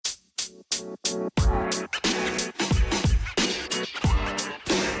Hello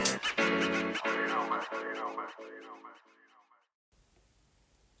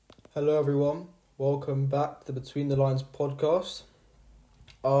everyone, welcome back to the Between the Lines podcast.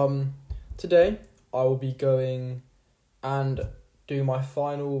 Today I will be going and doing my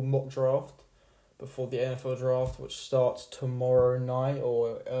final mock draft before the NFL draft, which starts tomorrow night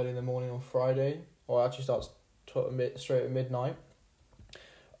or early in the morning on Friday, or actually starts straight at midnight.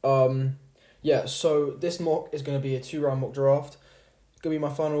 So this mock is going to be a 2-round mock draft. It's going to be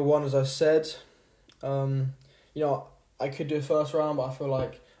my final one, as I said. I could do a first round, but I feel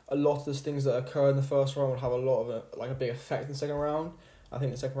like a lot of the things that occur in the first round would have a big effect in the second round. I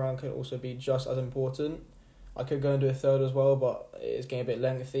think the second round could also be just as important. I could go and do a third as well, but it's getting a bit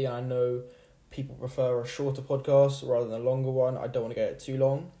lengthy, and I know people prefer a shorter podcast rather than a longer one. I don't want to get it too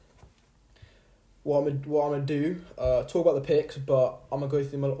long. What I'm gonna do, talk about the picks, but I'm gonna go through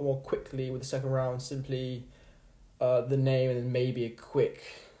them a lot more quickly with the second round. Simply, the name and then maybe a quick,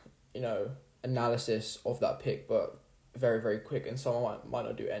 analysis of that pick, but very, very quick, and some might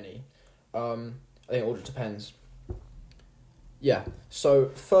not do any. I think it all just depends. Yeah, so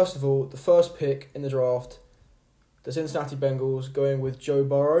first of all, the first pick in the draft, the Cincinnati Bengals going with Joe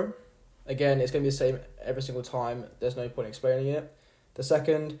Burrow. Again, it's going to be the same every single time. There's no point explaining it. The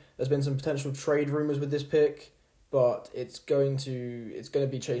second, there's been some potential trade rumors with this pick, but it's going to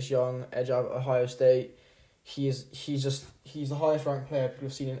be Chase Young, edge out of Ohio State. He's the highest ranked player people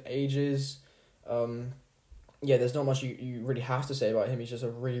have seen in ages. There's not much you really have to say about him. He's just a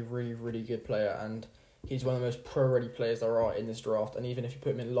really, really, really good player, and he's one of the most pro-ready players there are in this draft. And even if you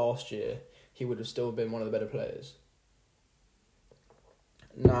put him in last year, he would have still been one of the better players.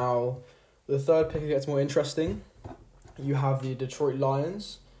 Now, the third pick gets more interesting. You have the Detroit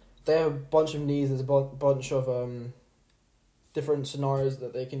Lions. They have a bunch of needs. There's a bunch of different scenarios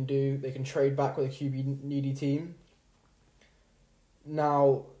that they can do. They can trade back with a QB needy team.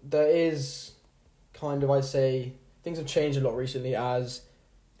 Now, there is I'd say things have changed a lot recently, as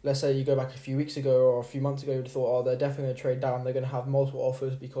let's say you go back a few weeks ago or a few months ago, you'd have thought, they're definitely going to trade down. They're going to have multiple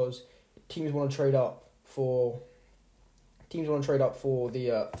offers because teams want to trade up for Tua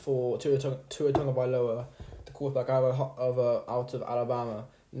Tagovailoa, the quarterback out of Alabama.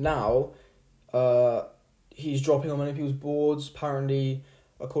 Now, he's dropping on many people's boards. Apparently,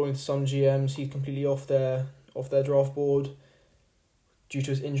 according to some GMs, he's completely off their draft board due to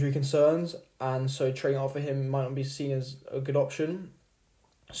his injury concerns, and so trading out for him might not be seen as a good option.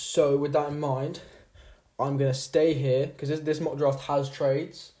 So with that in mind, I'm going to stay here, because this mock draft has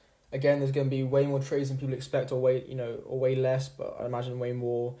trades. Again, there's going to be way more trades than people expect, or way less, but I imagine way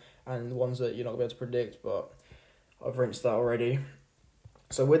more, and ones that you're not going to be able to predict, but I've rinsed that already.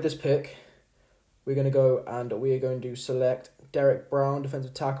 So with this pick, we're going to go and we are going to select Derek Brown,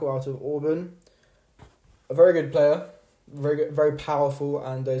 defensive tackle out of Auburn. A very good player. Very good, very powerful,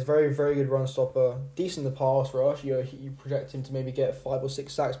 and he's very, very good run stopper. Decent in the pass rush. You project him to maybe get 5 or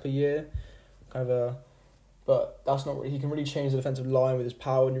 6 sacks per year, but that's not really. He can really change the defensive line with his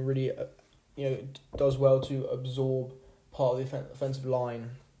power, and he really, does well to absorb part of the offensive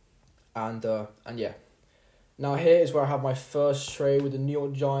line, and yeah. Now here is where I have my first trade with the New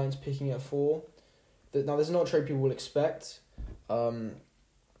York Giants picking at 4. Now this is not a trade people will expect.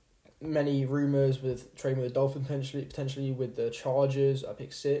 Many rumours with trading with the Dolphins, potentially with the Chargers at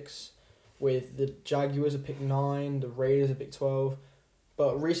pick 6, with the Jaguars at pick 9, the Raiders at pick 12.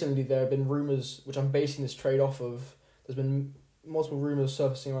 But recently there have been rumours, which I'm basing this trade off of. There's been multiple rumours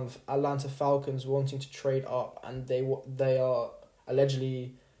surfacing on Atlanta Falcons wanting to trade up, and they are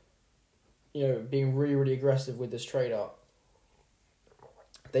allegedly, being really, really aggressive with this trade up.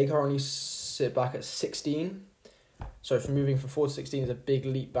 They currently sit back at 16. So from moving from 4 to 16 is a big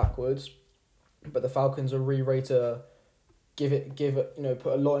leap backwards, but the Falcons are really ready to put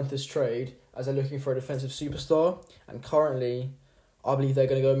a lot into this trade, as they're looking for a defensive superstar, and currently, I believe they're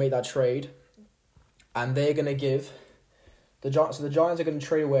going to go make that trade, and they're going to give the Giants. So the Giants are going to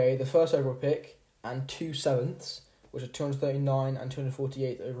trade away the first overall pick and 2 sevenths, which are 239 and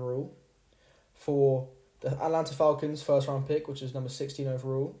 248 overall, for the Atlanta Falcons' first round pick, which is number 16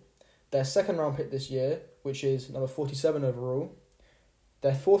 overall, their second round pick this year, which is number 47 overall,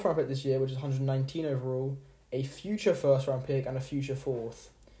 their fourth round pick this year, which is 119 overall, a future first round pick, and a future fourth.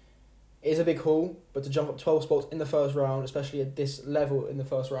 It is a big haul, but to jump up 12 spots in the first round, especially at this level in the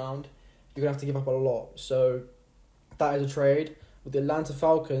first round, you're going to have to give up a lot. So that is a trade. With the Atlanta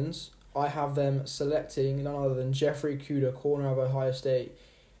Falcons, I have them selecting none other than Jeffrey Okudah, corner of Ohio State.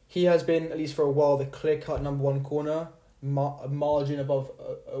 He has been, at least for a while, the clear-cut number 1 corner, a wide margin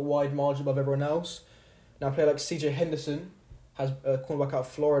above everyone else. Now, a player like CJ Henderson, has a cornerback out of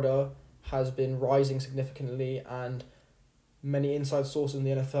Florida, has been rising significantly, and many inside sources in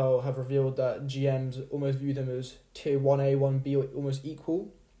the NFL have revealed that GMs almost view them as tier 1A, 1B, or almost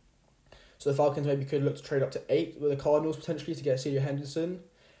equal. So the Falcons maybe could look to trade up to 8 with the Cardinals potentially to get C.J. Henderson,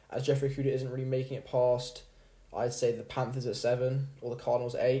 as Jeffrey Okudah isn't really making it past, I'd say, the Panthers at 7 or the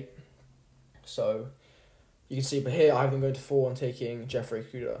Cardinals at 8. So you can see, but here I have them going to 4 and taking Jeffrey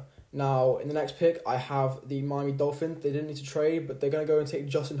Okudah. Now, in the next pick, I have the Miami Dolphins. They didn't need to trade, but they're going to go and take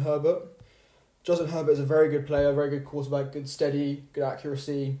Justin Herbert. Justin Herbert is a very good player, very good quarterback, good steady, good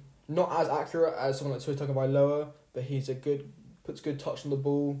accuracy. Not as accurate as someone like Tua Tagovailoa, but he's puts good touch on the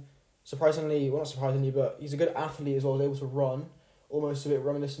ball. Surprisingly, well, not surprisingly, but he's a good athlete as well. He's able to run, almost a bit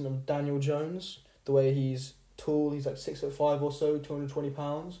reminiscent of Daniel Jones. The way he's tall, he's like 6'5" or so, 220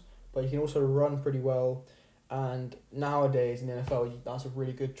 pounds, but he can also run pretty well. And nowadays in the NFL, that's a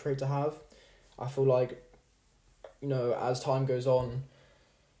really good trait to have. I feel like, as time goes on,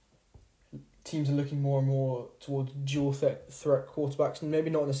 teams are looking more and more towards dual threat quarterbacks, maybe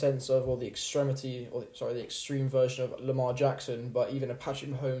not in the sense of the extreme version of Lamar Jackson, but even a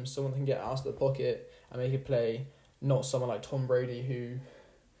Patrick Mahomes, someone can get out of the pocket and make a play, not someone like Tom Brady who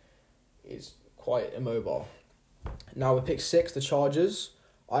is quite immobile. Now with pick 6, the Chargers,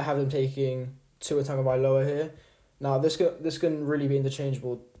 I have them taking Tua Tagovailoa here. Now this can really be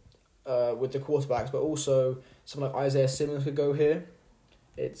interchangeable with the quarterbacks, but also someone like Isaiah Simmons could go here.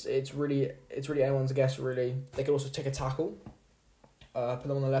 It's really anyone's guess really. They could also take a tackle, put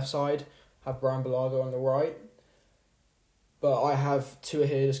them on the left side, have Brian Bulaga on the right. But I have Tua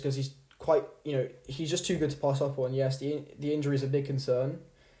here just because he's quite, he's just too good to pass up on. Yes, the injury is a big concern,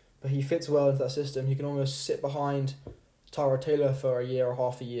 but he fits well into that system. He can almost sit behind Tyrod Taylor for a year or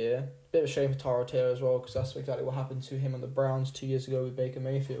half a year. Bit of a shame for Tyrod Taylor as well, because that's exactly what happened to him on the Browns 2 years ago with Baker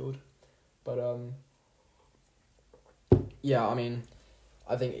Mayfield. But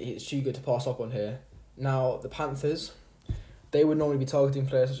I think it's too good to pass up on here. Now, the Panthers, they would normally be targeting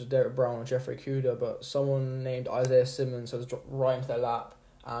players such as Derek Brown or Jeffrey Okudah, but someone named Isaiah Simmons has dropped right into their lap,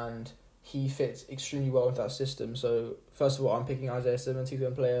 and he fits extremely well into that system. So, first of all, I'm picking Isaiah Simmons. He's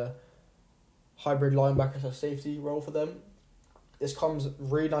going to play a hybrid linebacker or safety role for them. This comes a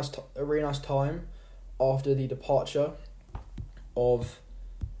really nice time after the departure of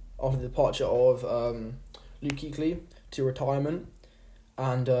Luke Kuechly to retirement.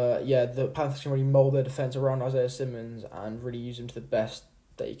 And the Panthers can really mould their defence around Isaiah Simmons and really use him to the best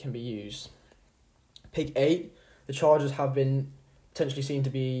that he can be used. Pick 8, the Chargers have been potentially seen to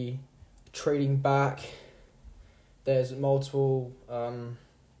be trading back. There's multiple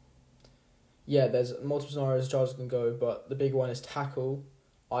scenarios the Chargers can go, but the big one is tackle,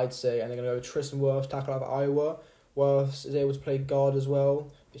 I'd say, and they're going to go with Tristan Wirfs, tackle out of Iowa. Wirfs is able to play guard as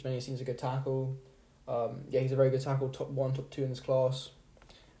well, which many seems a good tackle. He's a very good tackle, top 1, top 2 in this class.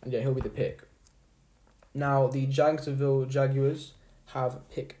 And he'll be the pick. Now, the Jacksonville Jaguars have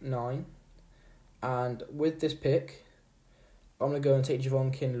pick 9. And with this pick, I'm going to go and take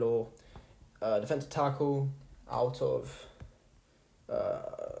Javon Kinlaw, defensive tackle out of...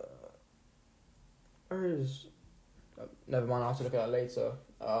 never mind, I'll have to look at that later.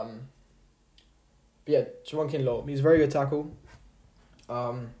 Javon Kinlaw, he's a very good tackle.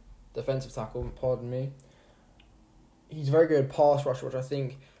 Defensive tackle, pardon me. He's a very good pass rusher, which I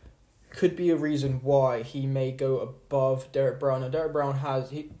think could be a reason why he may go above Derek Brown. Now, Derek Brown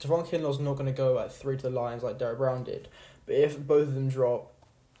Javon Kinlaw's not going to go at 3 to the Lions like Derek Brown did. But if both of them drop,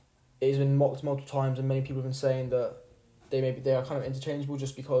 it's been mocked multiple times, and many people have been saying that they are kind of interchangeable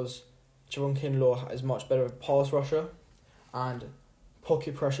just because Javon Kinlaw is much better of a pass rusher, and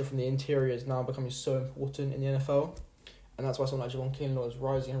pocket pressure from the interior is now becoming so important in the NFL. And that's why someone like Javon Kinlaw is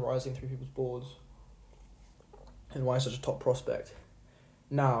rising through people's boards, and why he's such a top prospect.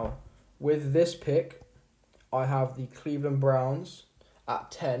 Now, with this pick, I have the Cleveland Browns at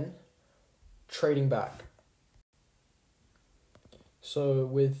 10, trading back. So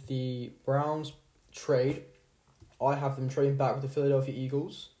with the Browns trade, I have them trading back with the Philadelphia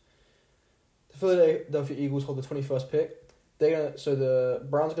Eagles. The Philadelphia Eagles hold the 21st pick. So the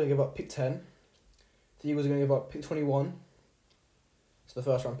Browns are going to give up pick 10. The Eagles are going to give up pick 21. So the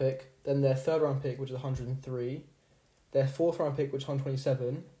first round pick. Then their third round pick, which is 103. Their fourth round pick, which is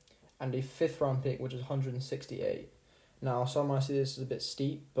 127. And a fifth round pick, which is 168. Now, some might see this as a bit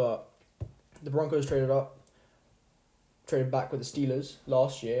steep, but the Broncos traded back with the Steelers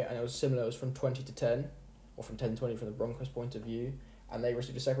last year, and it was similar. It was from 20 to 10, or from 10 to 20 from the Broncos' point of view. And they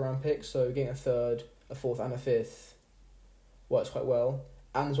received a second round pick, so getting a third, a fourth, and a fifth works quite well.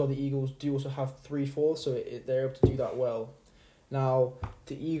 And as well, the Eagles do also have 3 fourths, so they're able to do that well. Now,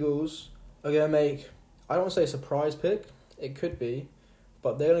 the Eagles are going to make, I don't want to say a surprise pick, it could be,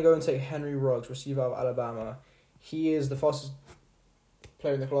 But they're going to go and take Henry Ruggs, receiver out of Alabama. He is the fastest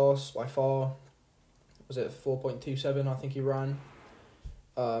player in the class by far. Was it 4.27? I think he ran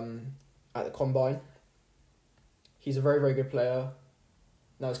at the combine. He's a very, very good player.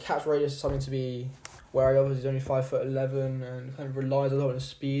 Now his catch radius is something to be wary of. He's only 5'11" and kind of relies a lot on his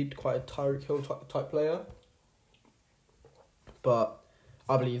speed. Quite a Tyreek Hill type player. But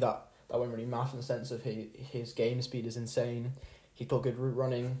I believe that won't really matter in the sense of his game speed is insane. He's got good route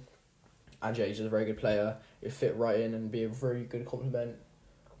running. And yeah, he's just a very good player. He'll fit right in and be a very good complement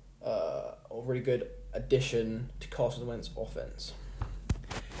or really good addition to Carson Wentz's offense.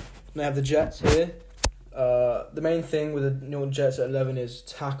 Now I have the Jets here. The main thing with the New York Jets at 11 is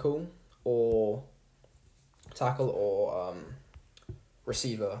tackle or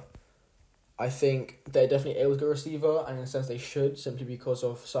receiver. I think they're definitely able to go receiver, and in a sense they should, simply because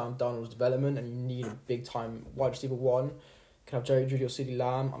of Sam Darnold's development, and you need a big-time wide receiver one. You can have Jerry Jeudy or CeeDee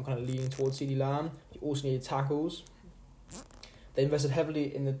Lamb. I'm kind of leaning towards CeeDee Lamb. You also need tackles. They invested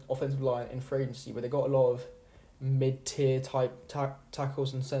heavily in the offensive line in free agency, but they got a lot of mid-tier type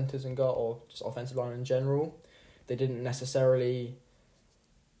tackles and centers and guard, or just offensive line in general. They didn't necessarily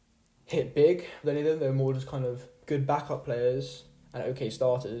hit big with any of them. They were more just kind of good backup players and okay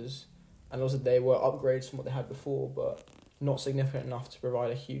starters. And also they were upgrades from what they had before, but not significant enough to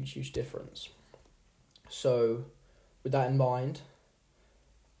provide a huge difference. So with that in mind,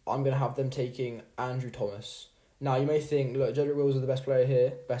 I'm going to have them taking Andrew Thomas. Now you may think, look, Jedrick Wills is the best player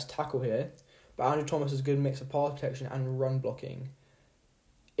here, best tackle here, but Andrew Thomas is a good mix of pass protection and run blocking.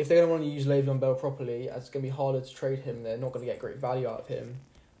 If they're going to want to use Le'Veon Bell properly, as it's going to be harder to trade him, they're not going to get great value out of him.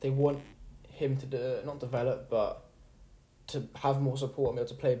 They want him to not develop, but to have more support and be able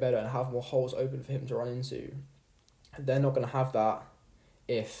to play better and have more holes open for him to run into. They're not going to have that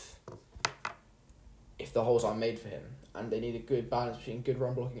if the holes aren't made for him. And they need a good balance between good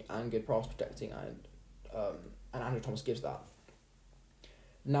run blocking and good pass protecting, and Andrew Thomas gives that.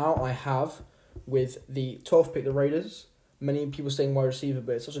 Now I have, with the 12th pick, the Raiders. Many people saying wide receiver,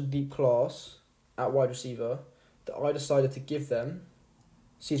 but it's such a deep class at wide receiver that I decided to give them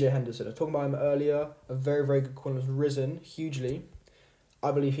CJ Henderson. I was talking about him earlier. A very, very good corner, has risen hugely.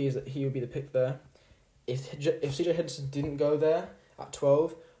 I believe he would be the pick there. If CJ Henderson didn't go there at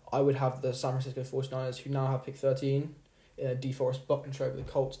 12, I would have the San Francisco 49ers, who now have pick 13, in a DeForest Buckner trade with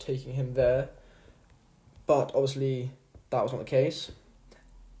the Colts taking him there. But obviously that was not the case.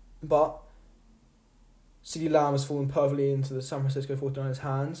 But CeeDee Lamb has fallen perfectly into the San Francisco 49ers'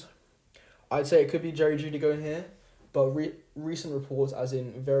 hands. I'd say it could be Jerry Jeudy going here, but recent reports, as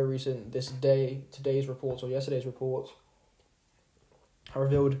in very recent, today's reports or yesterday's reports,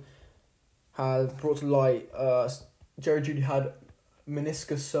 have brought to light Jerry Jeudy had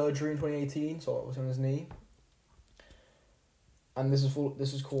meniscus surgery in 2018, so it was on his knee. And this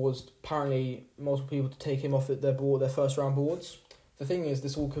has caused apparently multiple people to take him off their first round boards. The thing is,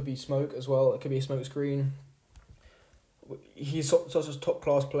 this all could be smoke as well. It could be a smoke screen. He's such a top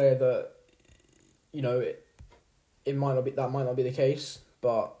class player that, you know, it might not be the case,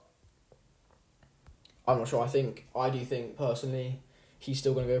 but I'm not sure. I do think personally he's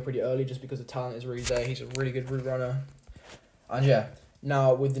still going to go pretty early just because the talent is really there. He's a really good route runner. And yeah,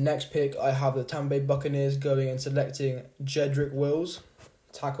 now with the next pick, I have the Tampa Bay Buccaneers going and selecting Jedrick Wills,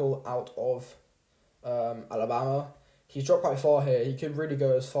 tackle out of Alabama. He's dropped quite far here. He could really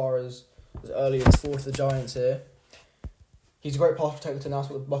go as far as early as 4 to the Giants here. He's a great pass protector, and that's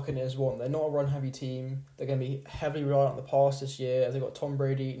what the Buccaneers want. They're not a run-heavy team. They're going to be heavily reliant on the pass this year. They've got Tom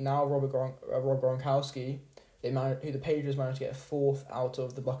Brady, now Rob Gronkowski, who the Patriots managed to get 4th out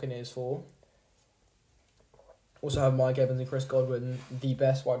of the Buccaneers for. Also have Mike Evans and Chris Godwin, the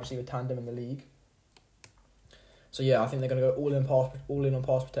best wide receiver tandem in the league. So yeah, I think they're going to go all in on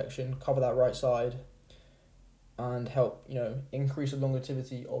pass protection, cover that right side, and help, increase the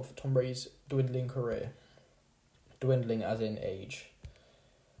longevity of Tom Brady's dwindling career. Dwindling as in age.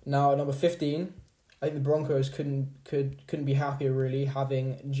 Now at number 15, I think the Broncos couldn't be happier really,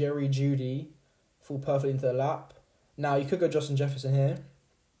 having Jerry Jeudy fall perfectly into their lap. Now you could go Justin Jefferson here,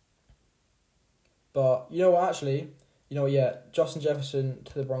 but Justin Jefferson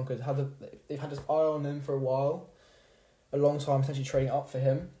to the Broncos they've had this eye on him for a long time, potentially trading up for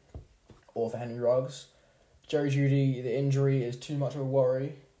him or for Henry Ruggs. Jerry Jeudy, the injury is too much of a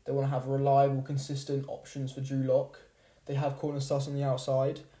worry. They want to have reliable, consistent options for Drew Lock. They have Corner Suss on the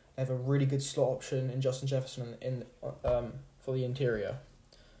outside. They have a really good slot option in Justin Jefferson for the interior.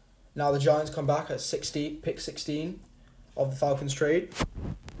 Now the Giants come back at pick 16 of the Falcons trade.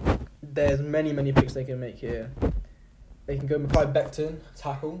 There's many picks they can make here. They can go Mekhi Becton,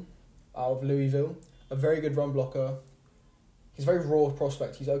 tackle, out of Louisville. A very good run blocker. He's a very raw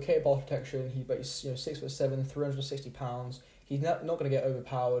prospect. He's okay at ball protection. But he's 6'7", 360 pounds. He's not going to get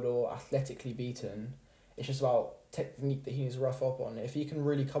overpowered or athletically beaten. It's just about technique that he needs to rough up on. If he can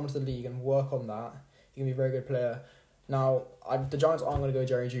really come to the league and work on that, he can be a very good player. Now, the Giants aren't going to go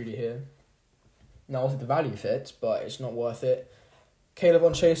Jerry Jeudy here. Now, obviously the value fits, but it's not worth it.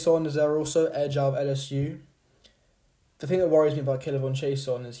 K'Lavon Chaisson is there also, edge out of LSU. The thing that worries me about K'Lavon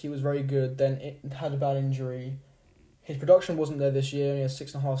Chaisson is he was very good, then it had a bad injury. His production wasn't there this year, he has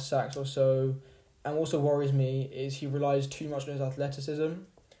 6.5 sacks or so. And also worries me is he relies too much on his athleticism,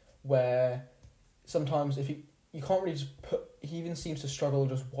 where sometimes if you can't really just put... He even seems to struggle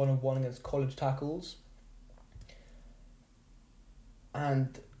just one-on-one against college tackles.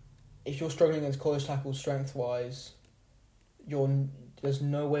 And if you're struggling against college tackles strength-wise, there's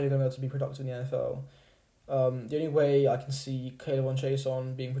no way you're going to be able to be productive in the NFL. The only way I can see K'Lavon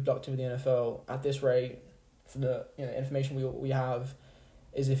Chaisson being productive in the NFL at this rate, from the information we have,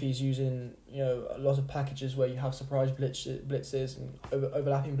 is if he's using a lot of packages where you have surprise blitzes and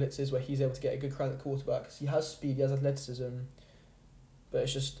overlapping blitzes where he's able to get a good crack at the quarterback. 'Cause he has speed, he has athleticism, but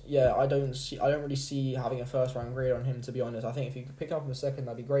it's just I don't really see having a first round grade on him, to be honest. I think if you could pick him up in a second,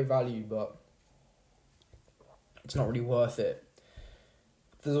 that'd be great value, but it's not really worth it.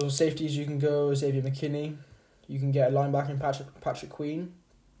 There's also safeties you can go, Xavier McKinney. You can get a linebacker in Patrick Queen.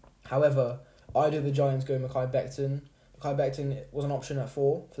 However, I do the Giants go Mekhi Becton. Mekhi Becton was an option at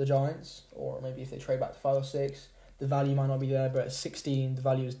 4 for the Giants, or maybe if they trade back to 5 or 6, the value might not be there, but at 16, the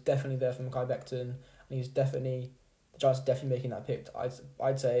value is definitely there for Mekhi Becton, and the Giants are definitely making that pick,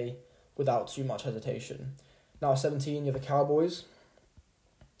 I'd say, without too much hesitation. Now at 17, you have the Cowboys.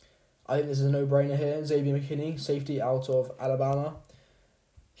 I think this is a no-brainer here. Xavier McKinney, safety out of Alabama.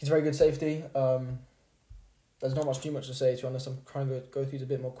 He's a very good safety. There's not too much to say, to be honest. I'm trying to go through these a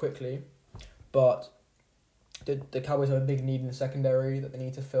bit more quickly. But the Cowboys have a big need in the secondary that they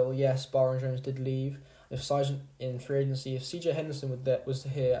need to fill. Yes, Byron Jones did leave. If Sargent in free agency, if CJ Henderson was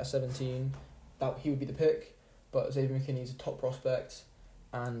here at 17, he would be the pick. But Xavier McKinney is a top prospect,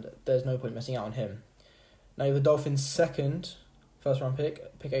 and there's no point missing out on him. Now you have the Dolphins' second first-round pick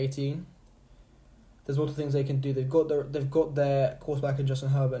 18. There's lots of things they can do. They've got their quarterback in Justin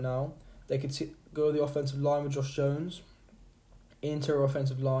Herbert now. They could go the offensive line with Josh Jones, interior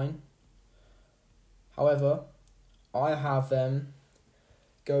offensive line. However, I have them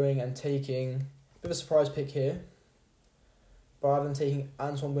going and taking a bit of a surprise pick here, but I have them taking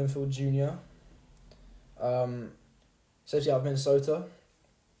Antoine Winfield Jr., safety out of Minnesota.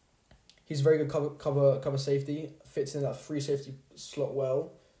 He's a very good cover safety, fits in that free safety slot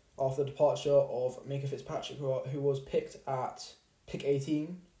well after the departure of Minka Fitzpatrick, who was picked at pick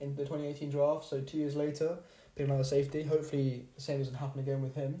 18 in the 2018 draft, so 2 years later, pick another safety. Hopefully the same doesn't happen again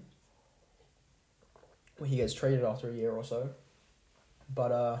with him, when he gets traded after a year or so.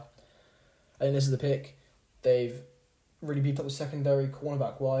 But I think this is the pick. They've really beefed up the secondary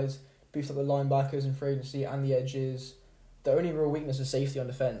cornerback-wise, beefed up the linebackers in free agency and the edges. The only real weakness is safety on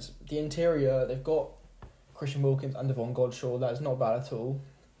defense. The interior, they've got Christian Wilkins and Devon Godshaw. That is not bad at all.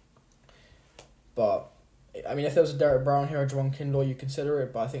 But, I mean, if there was a Derek Brown here or Javon Kinlaw, you consider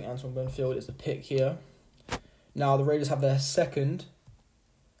it, but I think Antoine Winfield is the pick here. Now, the Raiders have their second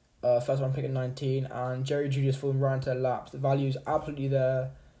first-round pick at 19, and Jerry Jeudy has fallen right into their laps. The value is absolutely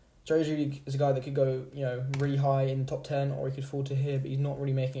there. Jerry Jeudy is a guy that could go, really high in the top 10, or he could fall to here, but he's not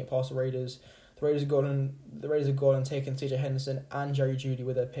really making it past the Raiders. The Raiders have gone and taken CJ Henderson and Jerry Jeudy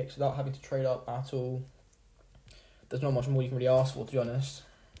with their picks without having to trade up at all. There's not much more you can really ask for, to be honest.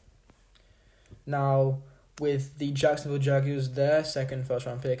 Now, with the Jacksonville Jaguars, their second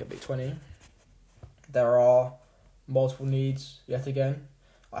first-round pick at pick 20, there are multiple needs yet again.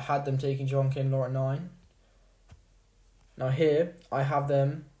 I had them taking John Kinlaw at 9. Now here, I have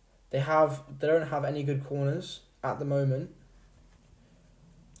them. They don't have any good corners at the moment.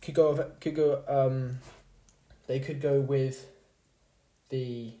 They could go with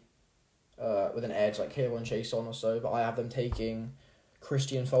with an edge like K'Lavon Chaisson or so, but I have them taking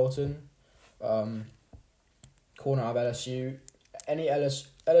Christian Fulton, corner out of LSU. Any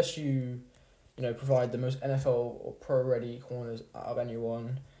LSU, provide the most NFL or pro ready corners out of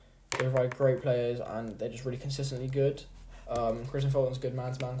anyone. They provide great players and they're just really consistently good. Christian Fulton's a good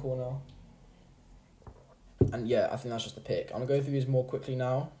man-to-man corner. And yeah, I think that's just the pick. I'm going to go through these more quickly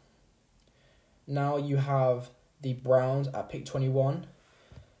now. Now you have the Browns at pick 21.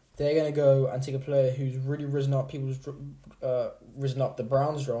 They're going to go and take a player who's really risen up the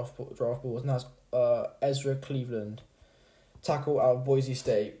Browns draft boards, and that's Ezra Cleveland, tackle out of Boise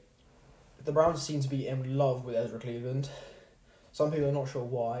State. The Browns seem to be in love with Ezra Cleveland. Some people are not sure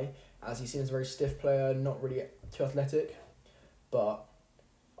why, as he seems a very stiff player, not really too athletic. but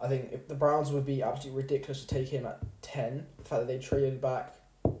I think if the Browns would be absolutely ridiculous to take him at 10. The fact that they traded back,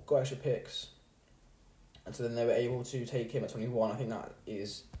 got extra picks, and so then they were able to take him at 21. I think that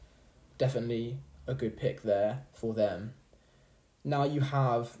is definitely a good pick there for them. Now you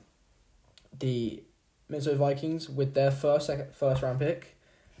have the Minnesota Vikings with their first round pick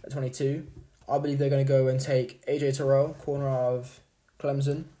at 22. I believe they're going to go and take AJ Terrell, corner of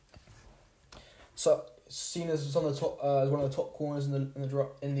Clemson. So seen as one of the top as one of the top corners in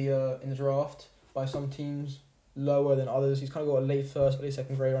the draft by some teams, lower than others. He's kind of got a late first, early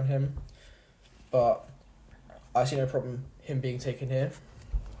second grade on him, but I see no problem him being taken here.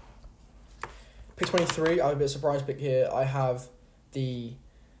 Pick 23, I'm a bit surprised pick here. I have the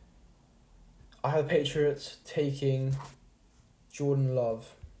Patriots taking Jordan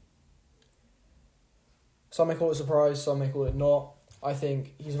Love. Some may call it a surprise, some may call it not. I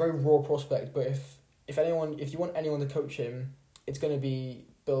think he's a very raw prospect, but if you want anyone to coach him, it's going to be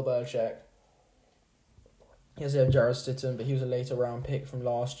Bill Belichick. He has Jarrett Stidham, but he was a later round pick from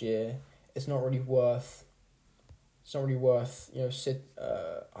last year. It's not really worth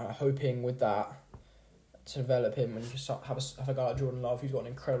hoping with that to develop him when you just have a guy like Jordan Love who's got an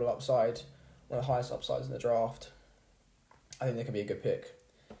incredible upside, one of the highest upsides in the draft. I think they could be a good pick.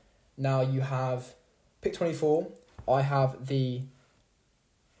 Now you have pick 24. I have the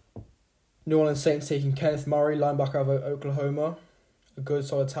New Orleans Saints taking Kenneth Murray, linebacker of Oklahoma. A good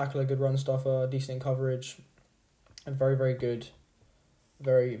solid tackler, good run stuffer, decent in coverage, and very, very good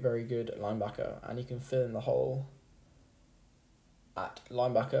linebacker. And he can fill in the hole at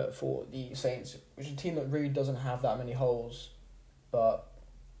linebacker for the Saints, which is a team that really doesn't have that many holes, but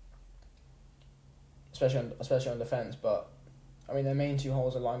especially on defense. But I mean, their main two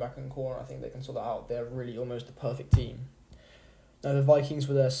holes are linebacker and corner. I think they can sort that out. They're really almost the perfect team. Now the Vikings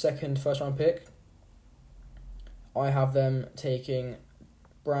with their second first round pick, I have them taking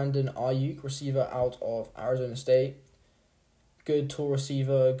Brandon Ayuk, receiver out of Arizona State. Good tall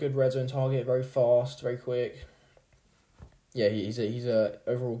receiver, good red zone target, very fast, very quick. Yeah, he's a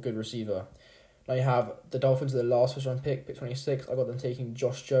overall good receiver. Now you have the Dolphins with the last first round pick 26. I got them taking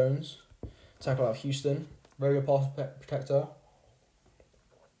Josh Jones, tackle out of Houston. Very good pass protector.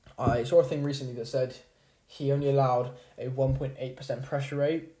 I saw a thing recently that said he only allowed a 1.8% pressure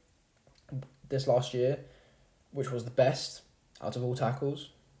rate this last year, which was the best out of all tackles,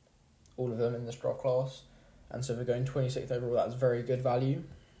 all of them in this draft class. And so they're going 26th overall. That's very good value.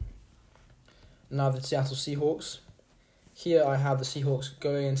 Now the Seattle Seahawks. Here I have the Seahawks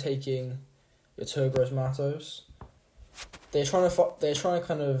going and taking Yetur Gross-Matos. They're trying to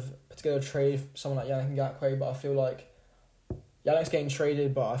kind of put together a trade for someone like Yannick Ngakoue, but I feel like Yannick's getting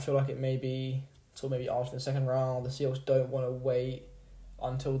traded, but I feel like it may be until maybe after the second round. The Seahawks don't want to wait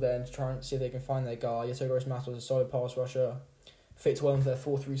until then to try and see if they can find their guy. Yetur Gross-Matos is a solid pass rusher, fits well into their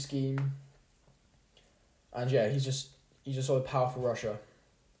 4-3 scheme, and yeah, he's a solid, powerful rusher.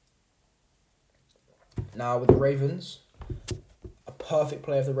 Now with the Ravens, a perfect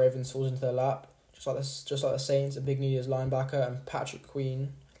play of the Ravens falls into their lap, just like the Saints. A big need is linebacker, and Patrick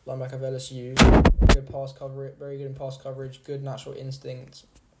Queen, linebacker of LSU, good pass coverage, very good in pass coverage, good natural instinct.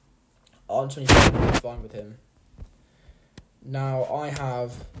 Anthony is fine with him. Now I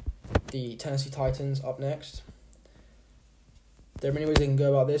have the Tennessee Titans up next. There are many ways they can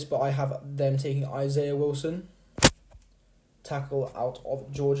go about this, but I have them taking Isaiah Wilson, tackle out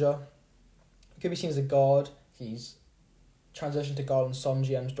of Georgia. He could be seen as a guard. He's transitioned to guard on some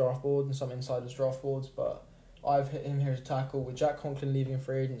GM's draft board and some insiders' draft boards, but I've hit him here as a tackle with Jack Conklin leaving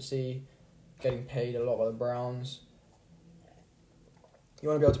free agency, getting paid a lot by the Browns. You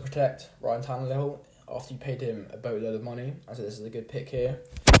want to be able to protect Ryan Tannehill after you paid him a boatload of money. I said this is a good pick here.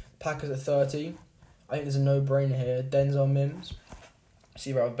 Packers at 30. I think there's a no-brainer here. Denzel Mims,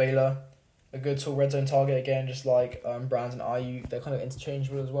 receiver out of Baylor. A good tall red zone target again, just like Brandon Ayuk. They're kind of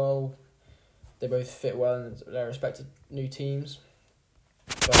interchangeable as well. They both fit well in their respective new teams.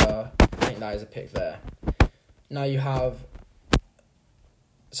 But I think that is a pick there. Now you have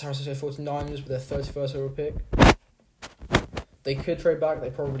San Francisco 49ers with their 31st overall pick. They could trade back, they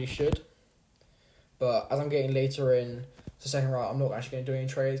probably should. But as I'm getting later in the second round, I'm not actually going to do any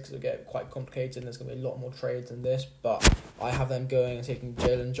trades because it'll get quite complicated and there's going to be a lot more trades than this. But I have them going and taking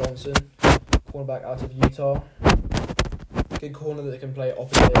Jalen Johnson, cornerback out of Utah. Good corner that can play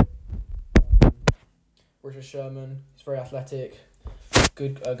opposite Richard Sherman. He's very athletic,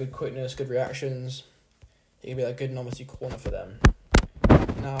 good quickness, good reactions. He can be a good number 2 corner for them.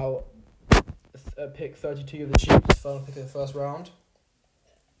 Now, pick 32 of the Chiefs, final pick of the first round.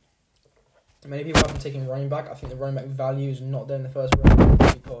 Many people have been taking running back. I think the running back value is not there in the first round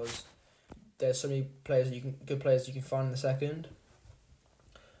because there's so many good players you can find in the second.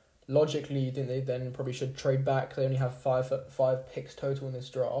 Logically, you think they then probably should trade back. They only have five picks total in this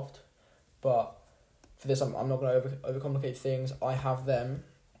draft. But for this, I'm not going to overcomplicate things. I have them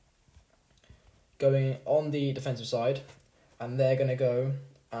going on the defensive side, and they're going to go,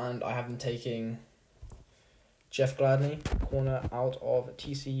 and I have them taking Jeff Gladney, corner out of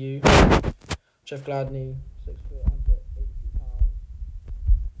TCU. Jeff Gladney, 6 foot, 182 pounds.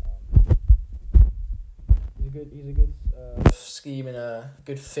 He's a good scheme and a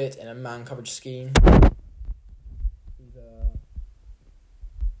good fit in a man coverage scheme. He's got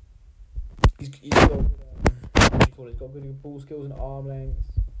he's got good ball skills and arm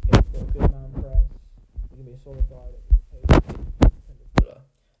length. He's got a good man press. He's gonna be a solid guy.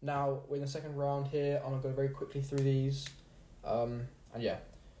 Now we're in the second round here. I'm gonna go very quickly through these. And yeah,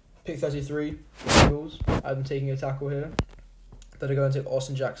 pick 33, Eagles. I'm taking a tackle here. Then I go and take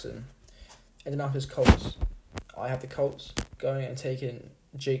Austin Jackson. Indianapolis Colts. I have the Colts going and taking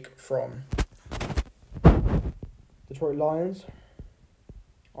Jake Fromm. Detroit Lions.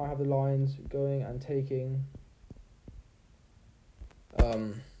 I have the Lions going and taking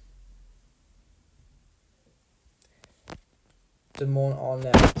Damon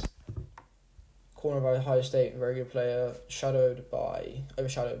Arnett, corner of Ohio State, very good player, overshadowed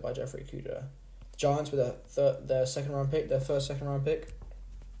by Jeffrey Okudah. The Giants with their second round pick, their first second round pick.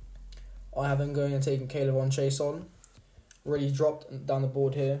 I have them going and taking Caleb on Chason. Really dropped down the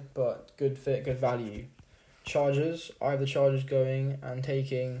board here, but good fit, good value. Chargers, I have the Chargers going and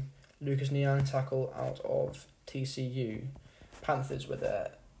taking Lucas Niang, tackle out of TCU. Panthers with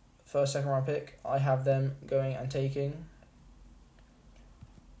their first second round pick. I have them going and taking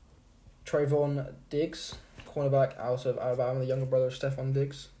Trayvon Diggs, cornerback out of Alabama, the younger brother of Stephon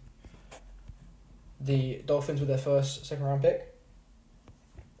Diggs. The Dolphins with their first second round pick.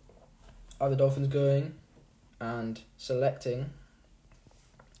 I have the Dolphins going and selecting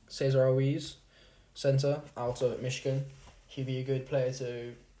Cesar Ruiz, center out of Michigan. He'd be a good player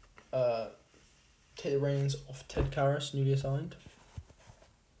to take the reins off Ted Karras, newly assigned.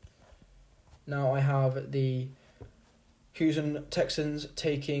 Now I have the Houston Texans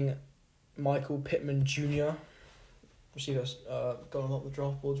taking Michael Pittman Jr. Receiver gone on up the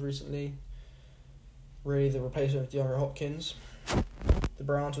draft boards recently. Really the replacement of DeAndre Hopkins. The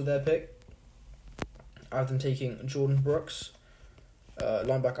Browns with their pick. I have them taking Jordan Brooks,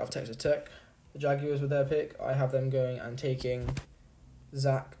 linebacker of Texas Tech. The Jaguars with their pick. I have them going and taking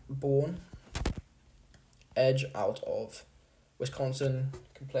Zach Bourne, edge out of Wisconsin.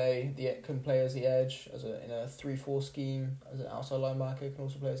 Can play as the edge in a 3-4 scheme as an outside linebacker. Can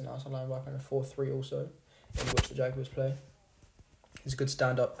also play as an outside linebacker in a 4-3 also, in which the Jaguars play. He's a good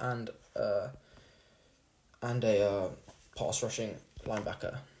stand-up and a pass rushing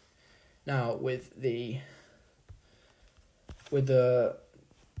linebacker. Now with the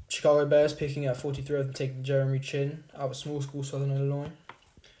Chicago Bears picking at 43, I'm taking Jeremy Chin out of a small school, Southern Illinois.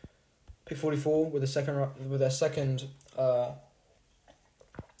 Pick 44 with their second round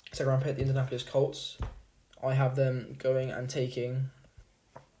pick, the Indianapolis Colts. I have them going and taking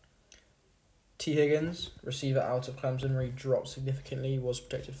T. Higgins, receiver out of Clemson, where he dropped significantly, was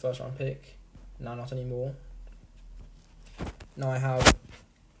projected first round pick, now not anymore. Now I have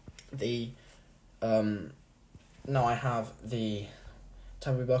the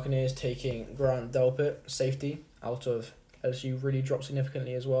Tampa Bay Buccaneers taking Grant Delpit, safety out of LSU, really dropped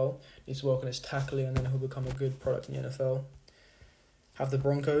significantly as well. Needs to work on his tackling, and then he'll become a good product in the NFL. Have the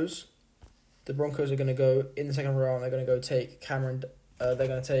Broncos. The Broncos are going to go in the second round. They're going to go take Cameron. They're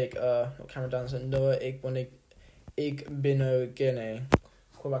going to take not Cameron Danson, Noah Igbinoghene,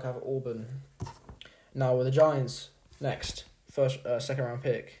 quarterback out of Auburn. Now with the Giants next, second round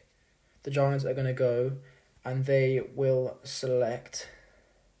pick. The Giants are going to go, and they will select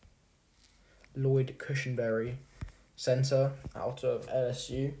Lloyd Cushenberry, center out of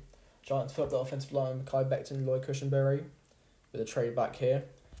LSU. Giants fill up the offensive line with Kai Becton, Lloyd Cushenberry, with a trade back here,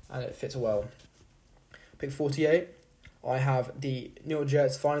 and it fits well. Pick 48, I have the New York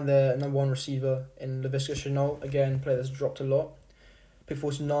Jets finding their number one receiver in Laviska Shenault. Again, player that's dropped a lot. Pick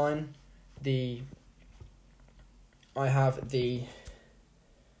 49, I have the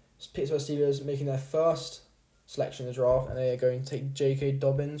Pittsburgh Steelers making their first selection in the draft, and they are going to take J.K.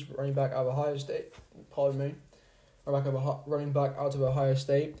 Dobbins, running back out of Ohio State. Running back out of Ohio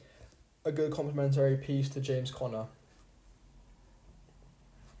State. A good complementary piece to James Conner.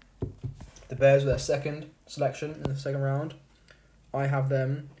 The Bears with their second selection in the second round. I have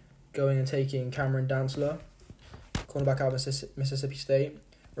them going and taking Cameron Dantzler, cornerback out of Mississippi State.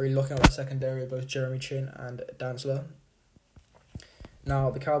 Really looking at the secondary of both Jeremy Chin and Dantzler.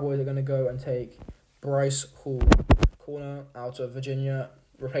 Now the Cowboys are going to go and take Bryce Hall, corner out of Virginia,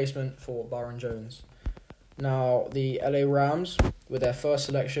 replacement for Byron Jones. Now, the LA Rams, with their first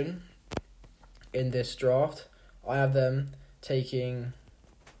selection in this draft, I have them taking...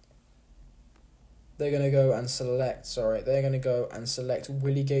 They're going to go and select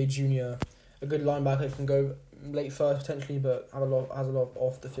Willie Gay Jr., a good linebacker who can go late first potentially, but has a lot of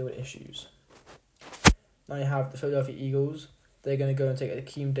off-the-field issues. Now you have the Philadelphia Eagles. They're going to go and take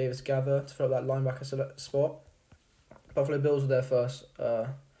Akeem Davis-Gaither to fill up that linebacker spot. Buffalo Bills with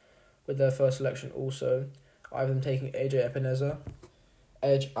their first selection also. I have them taking AJ Epineza,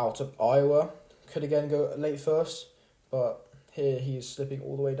 edge out of Iowa. Could again go late first, but here he is slipping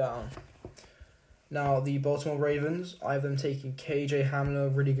all the way down. Now the Baltimore Ravens, I have them taking KJ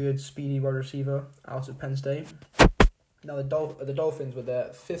Hamler, really good speedy wide receiver out of Penn State. Now the Dolphins with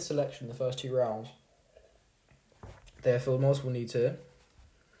their fifth selection in the first 2 rounds. They have filled multiple needs here,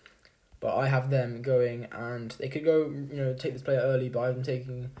 but I have them going, and they could go, take this player early, but I have them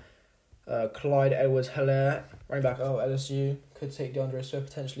taking Clyde Edwards-Helaire, running back out of LSU, could take DeAndre Swift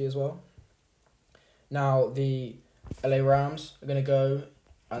potentially as well. Now the LA Rams are going to go,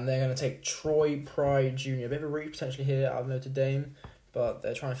 and they're going to take Troy Pride Jr., a bit of a reach potentially here out of Notre Dame, but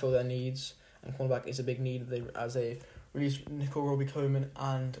they're trying to fill their needs, and cornerback is a big need as they release Nicole Roby-Coleman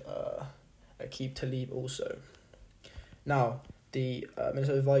and Aqib Talib also. Now, the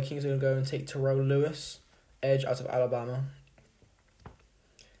Minnesota Vikings are going to go and take Terrell Lewis, edge out of Alabama.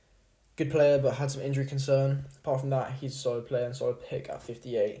 Good player, but had some injury concern. Apart from that, he's a solid player and solid pick at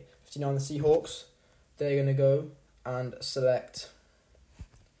 58. 59, the Seahawks, they're going to go and select...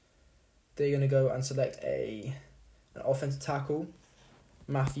 an offensive tackle,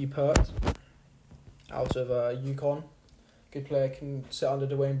 Matthew Pert, out of UConn. Good player, can sit under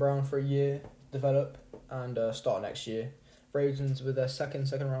Dwayne Brown for a year, develop, and start next year. Ravens with their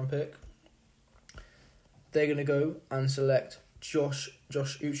second round pick. They're going to go and select Josh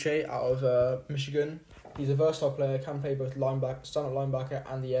Uche out of Michigan. He's a versatile player, can play both stand-up linebacker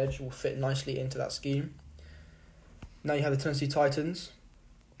and the edge, will fit nicely into that scheme. Now you have the Tennessee Titans.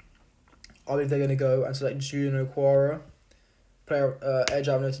 I believe they're going to go and select Julian Okwara, player edge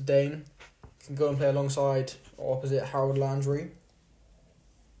out of Notre Dame. Can go and play alongside or opposite Harold Landry,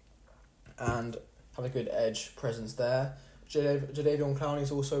 and have a good edge presence there. Jadeveon Clowney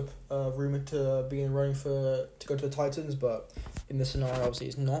is also rumoured to be in running to go to the Titans, but in this scenario, obviously,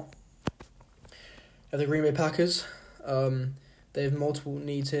 it's not. Now the Green Bay Packers, they have multiple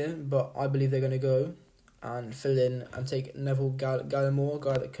needs here, but I believe they're going to go and fill in and take Neville Gallimore, a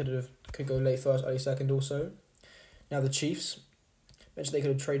guy that could go late first, early second also. Now the Chiefs, mentioned they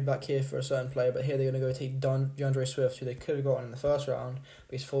could have traded back here for a certain player, but here they're going to go take DeAndre Swift, who they could have gotten in the first round,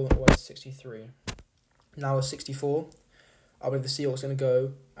 but he's fallen away to 63. Now at 64, I believe the Seahawks are going to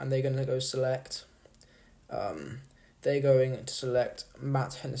go, and they're going to go select... they're going to select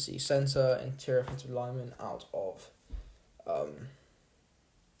Matt Hennessy, centre, interior offensive lineman out of...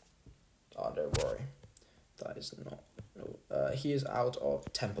 don't worry. That is not... No, he is out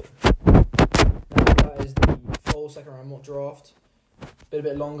of Temple. That is the full second round mock draft. Been a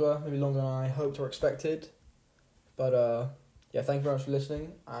bit longer, maybe longer than I hoped or expected. But thank you very much for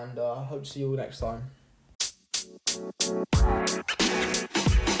listening, and I hope to see you all next time.